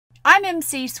I'm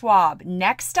MC Swab.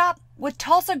 Next up, with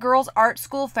Tulsa Girls Art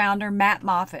School founder Matt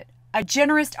Moffitt, a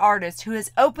generous artist who has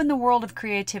opened the world of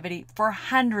creativity for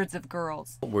hundreds of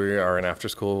girls. We are an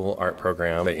after-school art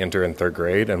program. They enter in 3rd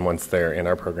grade, and once they're in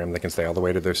our program, they can stay all the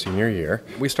way to their senior year.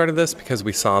 We started this because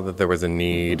we saw that there was a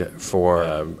need for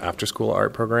an after-school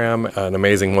art program. An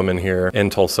amazing woman here in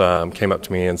Tulsa came up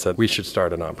to me and said, we should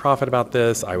start a nonprofit about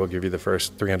this. I will give you the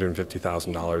first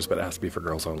 $350,000, but it has to be for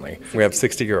girls only. We have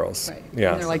 60 girls. Right.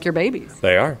 Yeah. They're like your babies.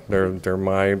 They are. They're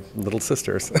my little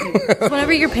sisters.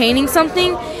 Whenever you're painting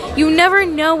something, you never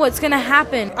know what's going to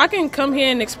happen. I can come here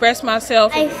and express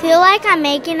myself. I feel like I'm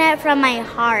making it from my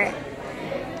heart.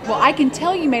 Well, I can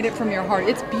tell you made it from your heart.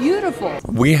 It's beautiful.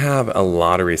 We have a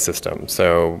lottery system,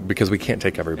 so because we can't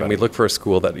take everybody. We look for a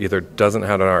school that either doesn't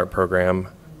have an art program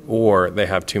or they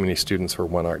have too many students for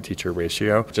one art teacher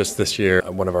ratio. Just this year,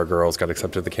 one of our girls got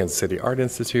accepted to the Kansas City Art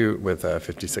Institute with a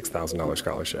 $56,000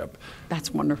 scholarship.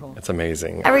 That's wonderful. It's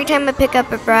amazing. Every time I pick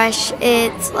up a brush,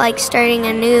 it's like starting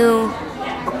a new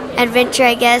adventure,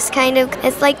 I guess, kind of.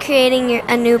 It's like creating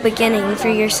a new beginning for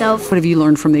yourself. What have you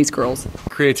learned from these girls?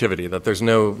 Creativity, that there's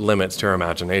no limits to our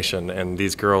imagination, and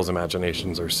these girls'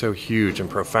 imaginations are so huge and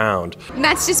profound.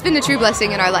 Matt's just been a true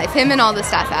blessing in our life. Him and all the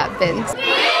staff have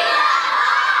been.